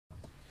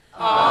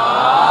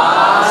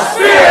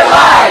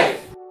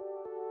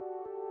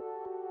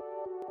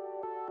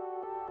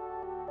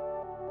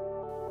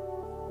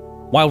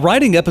While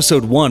writing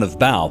episode 1 of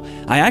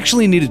B.O.W, I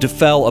actually needed to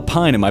fell a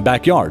pine in my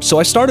backyard, so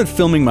I started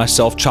filming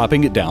myself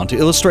chopping it down to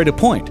illustrate a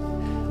point.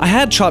 I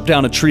had chopped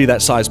down a tree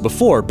that size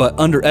before, but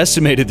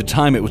underestimated the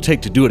time it would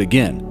take to do it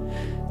again.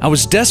 I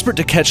was desperate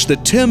to catch the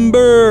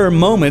timber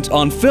moment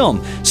on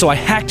film, so I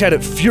hacked at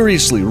it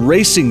furiously,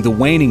 racing the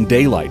waning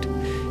daylight.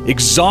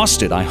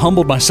 Exhausted, I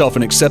humbled myself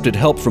and accepted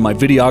help from my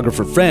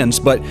videographer friends,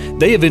 but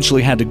they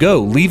eventually had to go,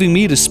 leaving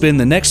me to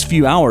spend the next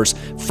few hours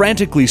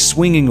frantically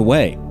swinging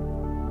away.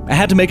 I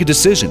had to make a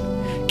decision: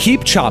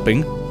 keep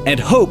chopping and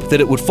hope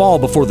that it would fall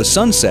before the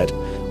sunset,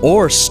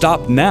 or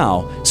stop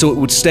now so it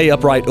would stay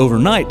upright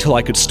overnight till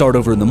I could start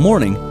over in the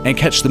morning and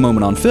catch the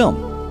moment on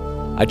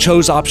film. I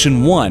chose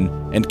option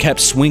 1 and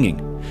kept swinging.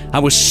 I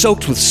was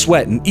soaked with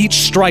sweat and each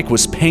strike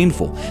was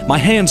painful. My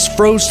hands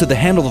froze to the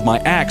handle of my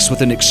axe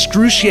with an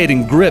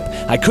excruciating grip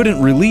I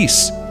couldn't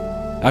release.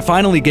 I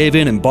finally gave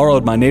in and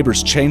borrowed my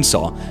neighbor's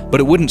chainsaw,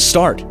 but it wouldn't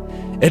start.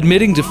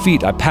 Admitting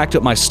defeat, I packed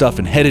up my stuff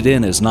and headed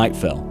in as night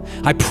fell.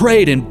 I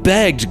prayed and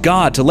begged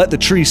God to let the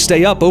tree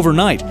stay up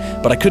overnight,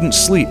 but I couldn't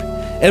sleep.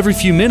 Every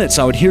few minutes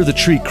I would hear the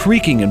tree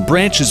creaking and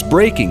branches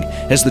breaking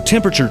as the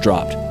temperature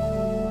dropped.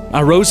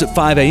 I rose at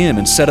 5 a.m.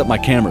 and set up my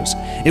cameras.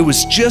 It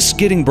was just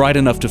getting bright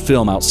enough to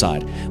film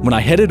outside when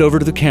I headed over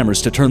to the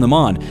cameras to turn them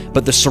on,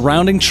 but the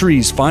surrounding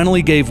trees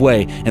finally gave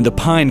way and the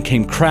pine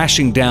came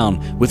crashing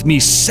down, with me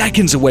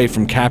seconds away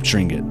from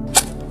capturing it.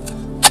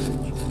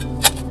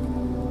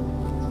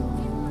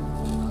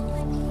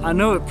 I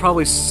know it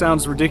probably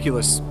sounds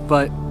ridiculous,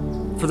 but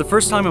for the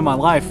first time in my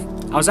life,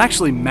 I was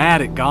actually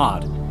mad at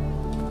God.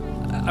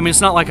 I mean,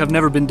 it's not like I've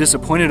never been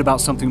disappointed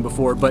about something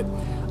before, but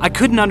I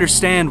couldn't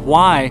understand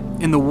why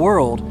in the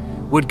world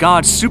would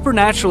God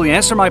supernaturally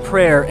answer my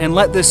prayer and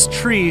let this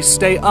tree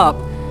stay up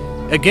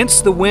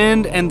against the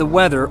wind and the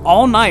weather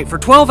all night for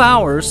 12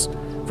 hours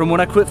from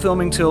when I quit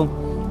filming till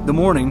the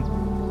morning,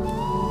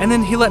 and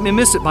then He let me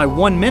miss it by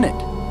 1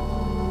 minute.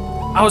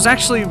 I was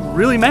actually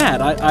really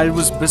mad. I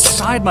was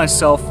beside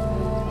myself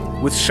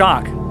with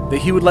shock that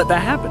He would let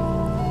that happen.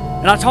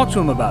 And I talked to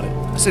Him about it.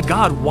 I said,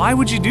 God, why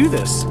would you do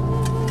this?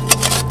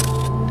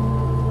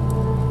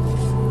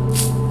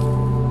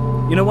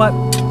 You know what?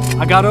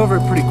 I got over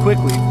it pretty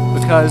quickly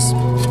because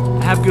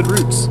I have good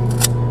roots.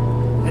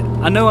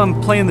 I know I'm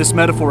playing this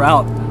metaphor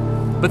out,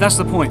 but that's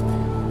the point.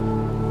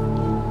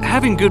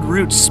 Having good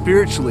roots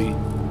spiritually,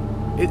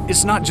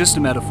 it's not just a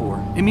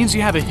metaphor. It means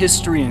you have a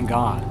history in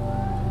God.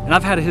 And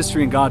I've had a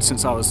history in God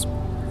since I was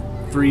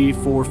 3,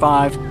 4,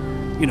 5.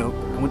 You know,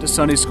 I went to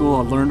Sunday school, I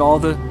learned all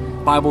the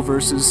Bible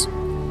verses,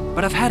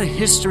 but I've had a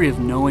history of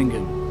knowing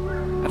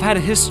Him. I've had a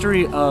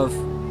history of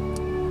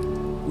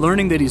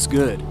learning that He's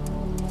good.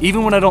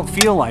 Even when I don't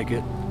feel like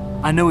it,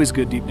 I know He's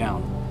good deep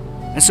down.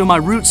 And so my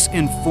roots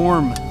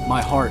inform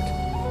my heart.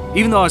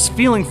 Even though I was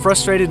feeling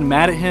frustrated and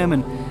mad at Him,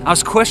 and I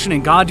was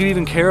questioning, God, do you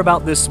even care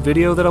about this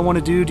video that I want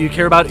to do? Do you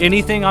care about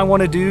anything I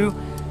want to do?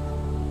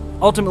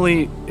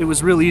 Ultimately, it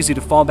was real easy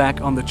to fall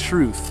back on the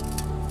truth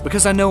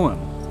because I know Him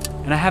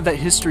and I have that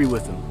history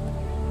with Him.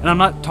 And I'm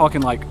not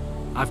talking like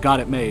I've got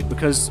it made,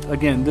 because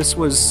again, this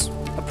was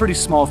a pretty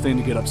small thing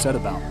to get upset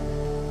about.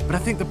 But I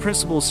think the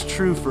principle is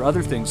true for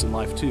other things in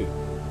life too.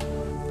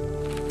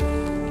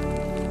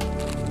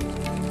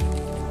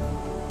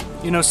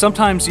 You know,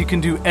 sometimes you can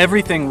do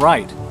everything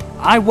right.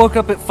 I woke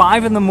up at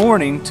 5 in the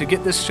morning to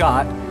get this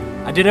shot.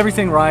 I did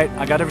everything right,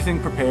 I got everything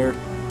prepared,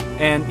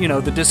 and you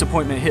know, the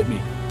disappointment hit me.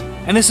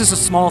 And this is a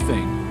small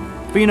thing,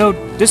 but you know,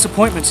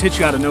 disappointments hit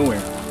you out of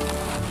nowhere.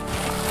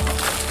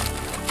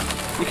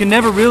 You can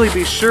never really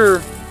be sure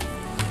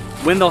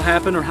when they'll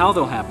happen or how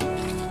they'll happen.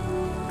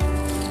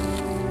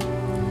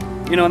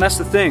 You know, and that's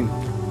the thing.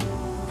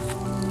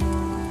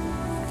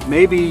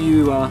 Maybe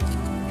you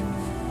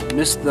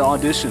missed the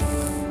audition.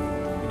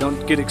 You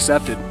don't get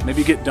accepted.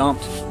 Maybe you get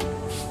dumped.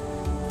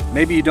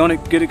 Maybe you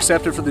don't get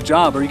accepted for the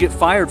job, or you get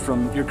fired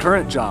from your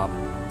current job.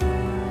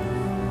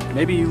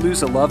 Maybe you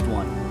lose a loved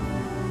one.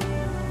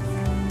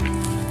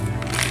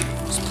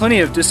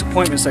 Plenty of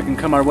disappointments that can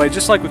come our way,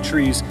 just like with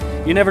trees.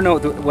 You never know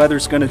what the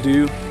weather's going to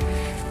do.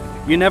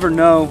 You never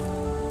know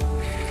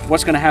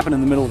what's going to happen in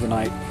the middle of the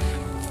night.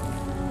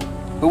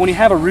 But when you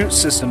have a root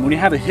system, when you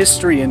have a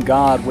history in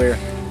God where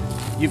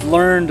you've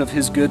learned of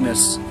His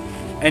goodness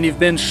and you've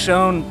been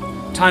shown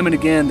time and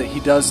again that He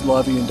does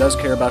love you and does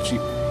care about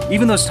you,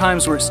 even those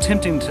times where it's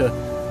tempting to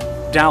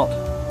doubt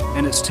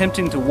and it's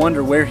tempting to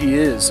wonder where He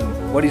is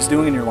and what He's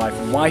doing in your life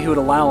and why He would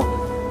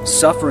allow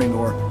suffering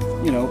or,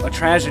 you know, a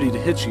tragedy to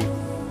hit you.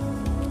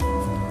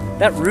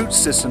 That root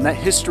system, that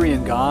history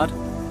in God,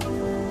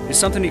 is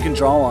something you can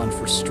draw on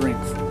for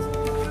strength.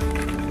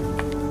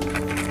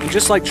 And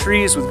just like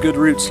trees with good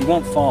roots, you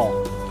won't fall.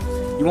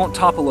 You won't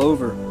topple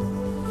over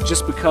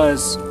just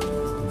because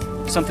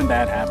something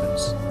bad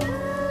happens.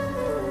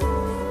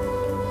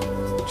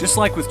 Just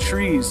like with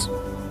trees,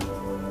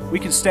 we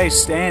can stay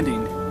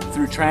standing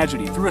through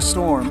tragedy, through a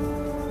storm,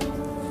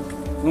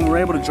 when we're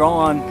able to draw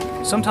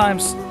on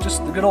sometimes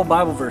just the good old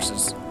Bible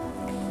verses.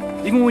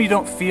 Even when you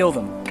don't feel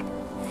them,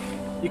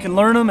 you can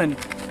learn them and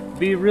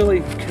be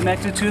really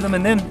connected to them,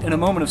 and then in a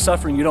moment of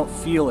suffering you don't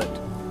feel it.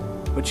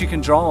 but you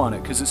can draw on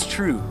it because it's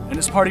true, and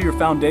it's part of your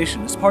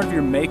foundation. It's part of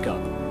your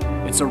makeup.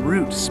 It's a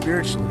root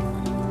spiritually.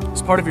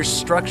 It's part of your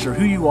structure,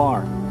 who you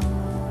are.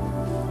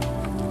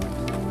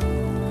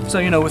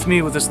 So, with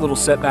me, with this little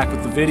setback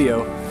with the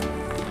video,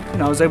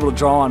 I was able to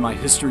draw on my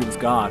history with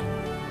God.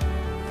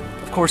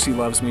 Of course He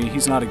loves me.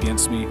 He's not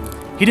against me.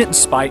 He didn't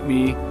spite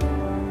me.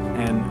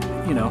 And,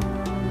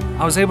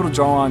 I was able to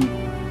draw on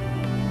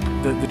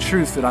the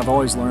truth that I've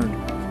always learned.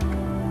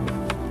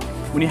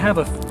 When you have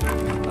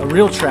a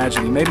real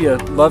tragedy, maybe a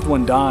loved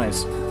one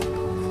dies,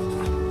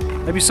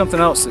 maybe something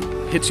else that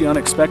hits you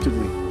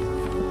unexpectedly,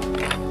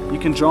 you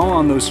can draw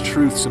on those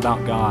truths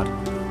about God.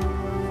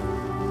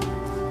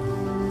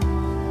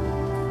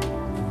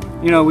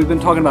 We've been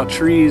talking about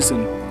trees,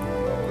 and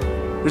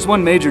there's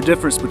one major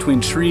difference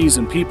between trees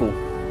and people.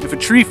 If a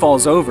tree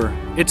falls over,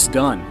 it's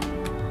done.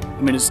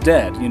 It's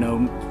dead.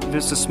 If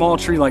it's a small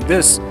tree like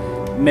this,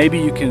 maybe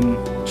you can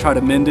try to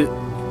mend it.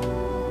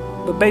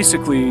 But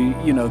basically,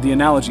 the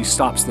analogy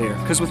stops there.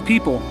 Because with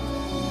people,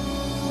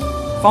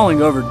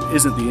 falling over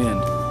isn't the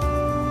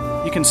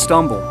end. You can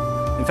stumble.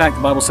 In fact,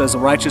 the Bible says a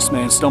righteous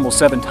man stumbles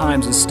 7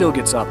 times and still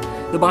gets up.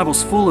 The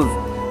Bible's full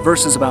of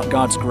verses about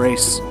God's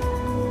grace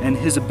and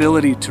His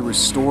ability to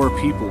restore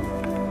people.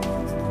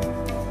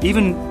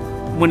 Even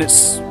when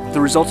it's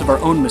the result of our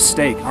own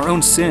mistake, our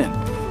own sin,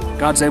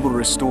 God's able to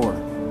restore.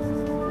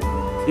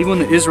 Even when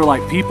the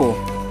Israelite people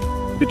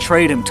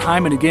betrayed Him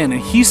time and again,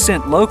 and He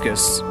sent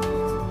locusts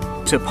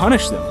to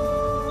punish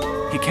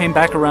them, He came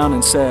back around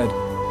and said,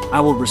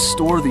 I will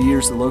restore the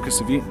years the locusts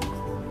have eaten.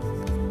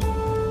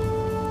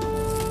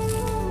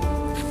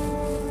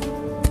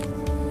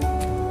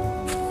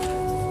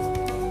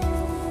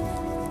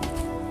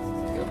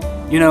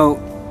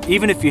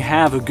 Even if you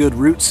have a good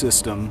root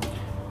system,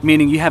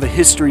 meaning you have a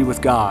history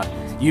with God,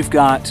 you've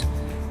got,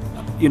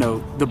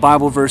 the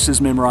Bible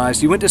verses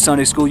memorized, you went to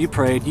Sunday school, you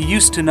prayed, you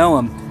used to know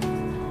Him.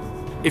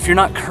 If you're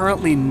not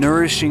currently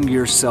nourishing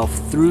yourself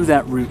through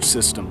that root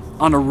system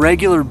on a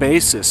regular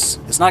basis,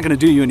 it's not going to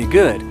do you any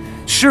good.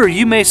 Sure,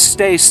 you may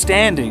stay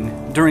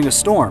standing during a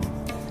storm,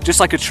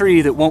 just like a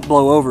tree that won't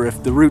blow over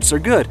if the roots are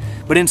good,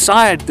 but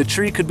inside the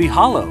tree could be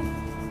hollow,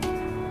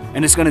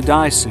 and it's going to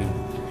die soon.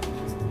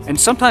 And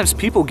sometimes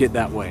people get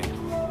that way.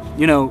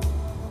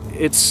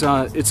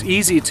 It's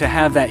easy to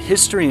have that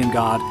history in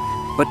God,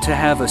 but to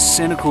have a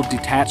cynical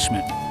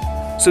detachment.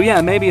 So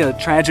yeah, maybe a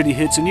tragedy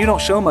hits and you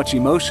don't show much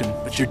emotion,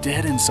 but you're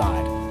dead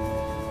inside.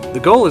 The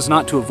goal is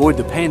not to avoid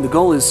the pain. The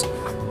goal is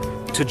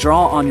to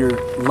draw on your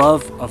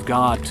love of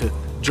God, to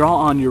draw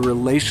on your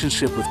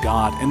relationship with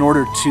God in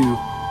order to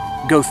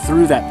go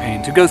through that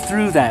pain, to go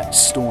through that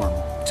storm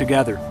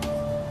together.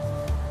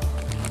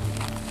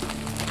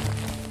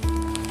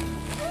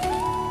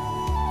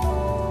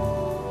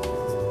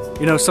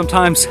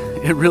 Sometimes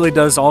it really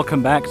does all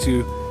come back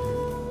to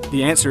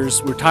the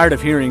answers we're tired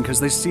of hearing because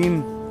they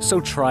seem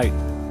so trite.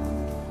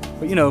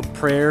 But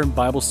prayer,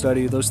 Bible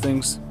study, those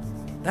things,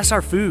 that's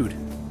our food.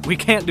 We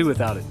can't do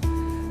without it.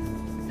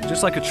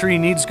 Just like a tree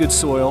needs good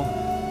soil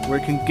where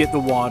it can get the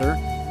water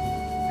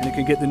and it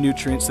can get the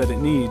nutrients that it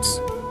needs,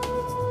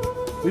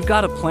 we've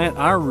got to plant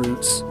our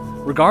roots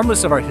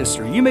regardless of our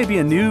history. You may be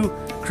a new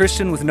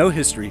Christian with no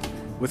history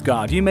with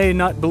God. You may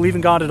not believe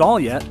in God at all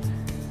yet,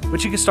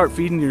 but you can start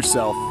feeding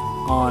yourself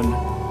on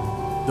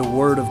the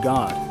Word of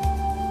God.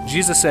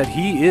 Jesus said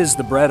He is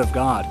the bread of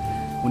God.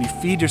 When you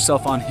feed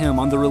yourself on Him,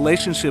 on the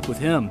relationship with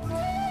Him,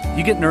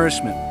 you get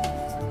nourishment.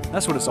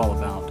 That's what it's all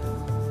about.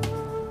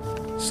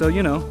 So,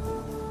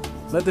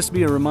 let this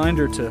be a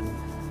reminder to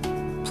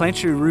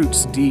plant your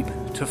roots deep,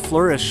 to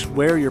flourish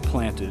where you're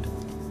planted,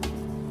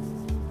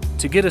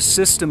 to get a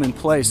system in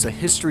place, a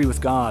history with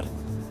God.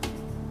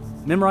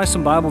 Memorize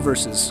some Bible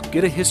verses.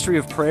 Get a history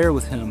of prayer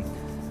with Him,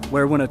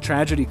 where when a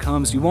tragedy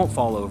comes, you won't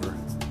fall over.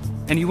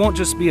 And you won't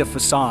just be a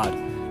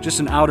facade,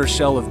 just an outer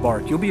shell of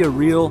bark. You'll be a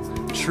real,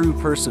 true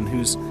person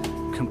who's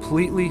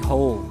completely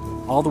whole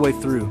all the way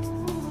through.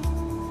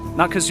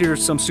 Not because you're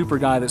some super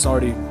guy that's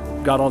already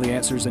got all the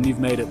answers and you've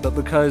made it, but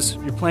because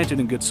you're planted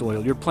in good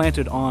soil. You're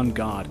planted on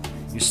God.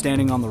 You're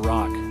standing on the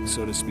rock,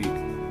 so to speak.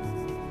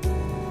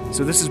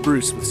 So this is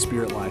Bruce with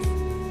Spirit Life.